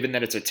given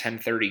that it's a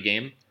 10:30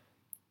 game,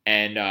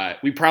 and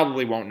we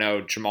probably won't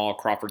know Jamal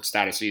Crawford's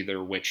status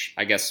either, which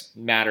I guess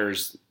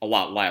matters a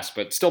lot less,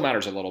 but still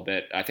matters a little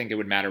bit. I think it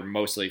would matter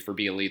mostly for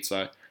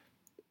Bjelica.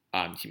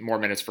 More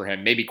minutes for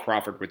him. Maybe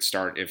Crawford would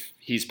start if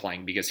he's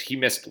playing because he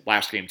missed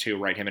last game too,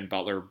 right? Him and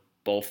Butler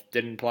both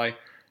didn't play.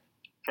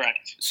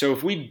 Correct. So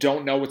if we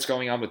don't know what's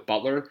going on with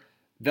Butler,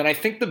 then I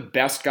think the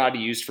best guy to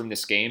use from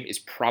this game is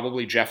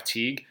probably Jeff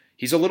Teague.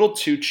 He's a little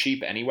too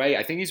cheap anyway.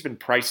 I think he's been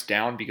priced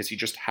down because he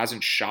just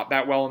hasn't shot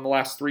that well in the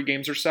last 3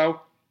 games or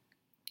so.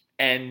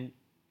 And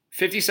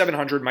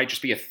 5,700 might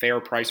just be a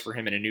fair price for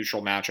him in a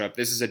neutral matchup.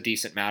 This is a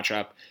decent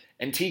matchup.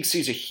 And Teague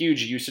sees a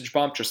huge usage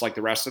bump, just like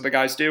the rest of the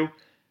guys do,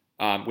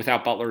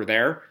 without Butler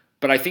there.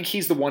 But I think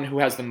he's the one who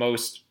has the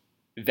most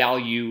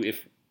value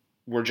if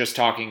we're just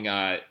talking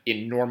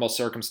in normal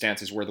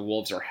circumstances where the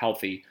Wolves are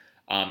healthy.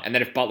 And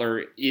then if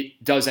Butler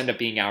it does end up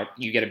being out,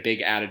 you get a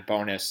big added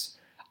bonus.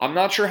 I'm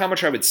not sure how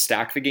much I would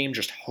stack the game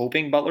just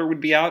hoping Butler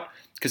would be out,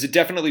 because it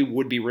definitely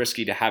would be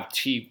risky to have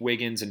Teague,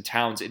 Wiggins, and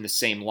Towns in the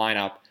same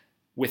lineup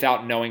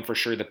without knowing for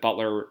sure that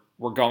Butler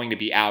were going to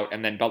be out,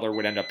 and then Butler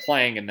would end up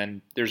playing, and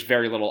then there's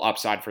very little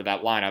upside for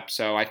that lineup.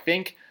 So I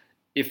think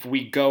if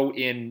we go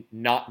in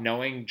not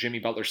knowing Jimmy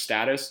Butler's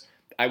status,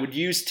 I would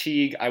use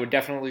Teague. I would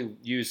definitely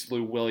use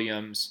Lou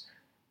Williams.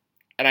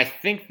 And I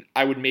think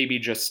I would maybe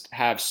just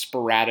have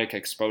sporadic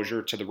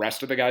exposure to the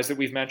rest of the guys that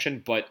we've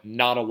mentioned, but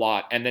not a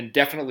lot. And then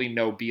definitely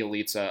no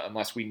Bielitsa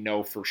unless we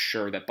know for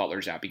sure that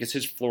Butler's out, because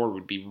his floor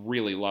would be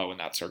really low in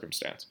that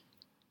circumstance.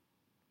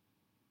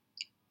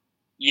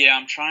 Yeah,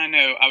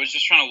 I was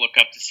just trying to look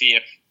up to see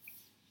if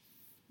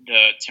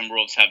the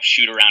Timberwolves have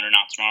shoot around or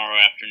not tomorrow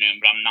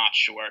afternoon, but I'm not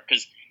sure,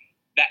 because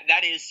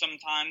that is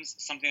sometimes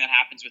something that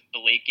happens with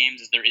the late games,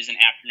 is there is an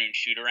afternoon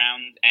shoot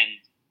around and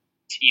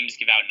teams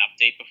give out an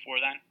update before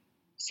then.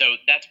 So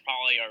that's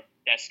probably our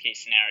best case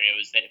scenario,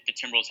 is that if the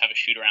Timberwolves have a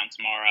shoot around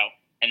tomorrow,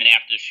 and then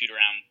after the shoot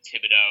around,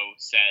 Thibodeau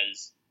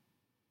says,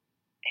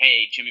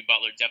 hey, Jimmy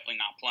Butler definitely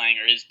not playing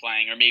or is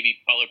playing, or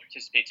maybe Butler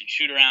participates in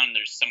shoot around,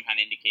 there's some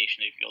kind of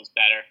indication that he feels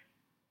better.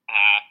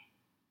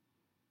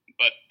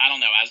 But I don't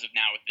know, as of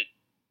now, with it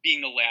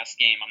being the last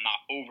game, I'm not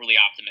overly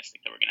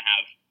optimistic that we're going to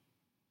have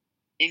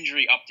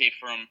injury update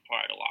for him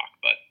prior to lock,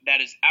 but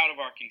that is out of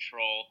our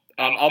control.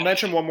 I'll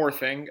mention one more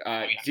thing.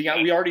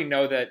 We already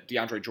know that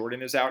DeAndre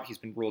Jordan is out. He's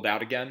been ruled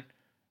out again.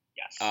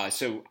 Yes.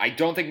 So I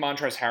don't think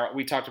Montrezl Harrell,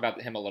 we talked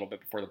about him a little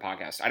bit before the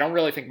podcast. I don't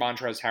really think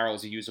Montrezl Harrell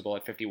is usable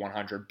at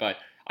 5,100, but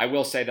I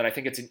will say that I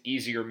think it's an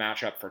easier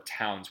matchup for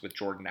Towns with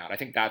Jordan out. I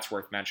think that's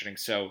worth mentioning.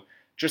 So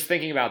just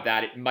thinking about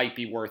that, it might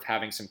be worth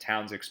having some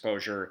Towns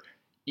exposure,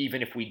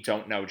 even if we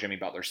don't know Jimmy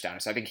Butler's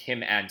status. I think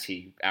him and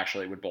T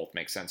actually would both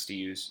make sense to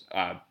use,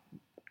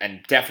 and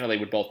definitely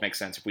would both make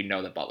sense if we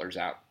know that Butler's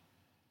out.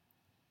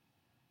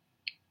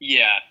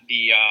 Yeah,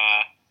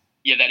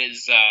 that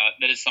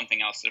is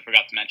something else that I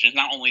forgot to mention.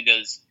 Not only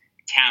does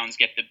Towns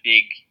get the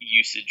big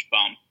usage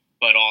bump,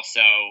 but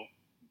also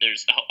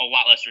there's a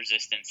lot less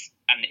resistance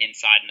on the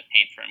inside in the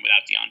paint for him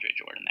without DeAndre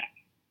Jordan there.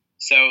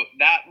 So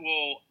that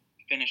will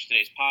finish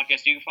today's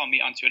podcast. You can follow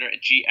me on Twitter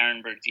at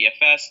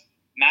GErenbergDFS.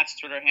 Matt's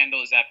Twitter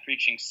handle is at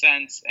Preaching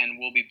Sense, and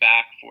we'll be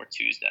back for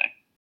Tuesday.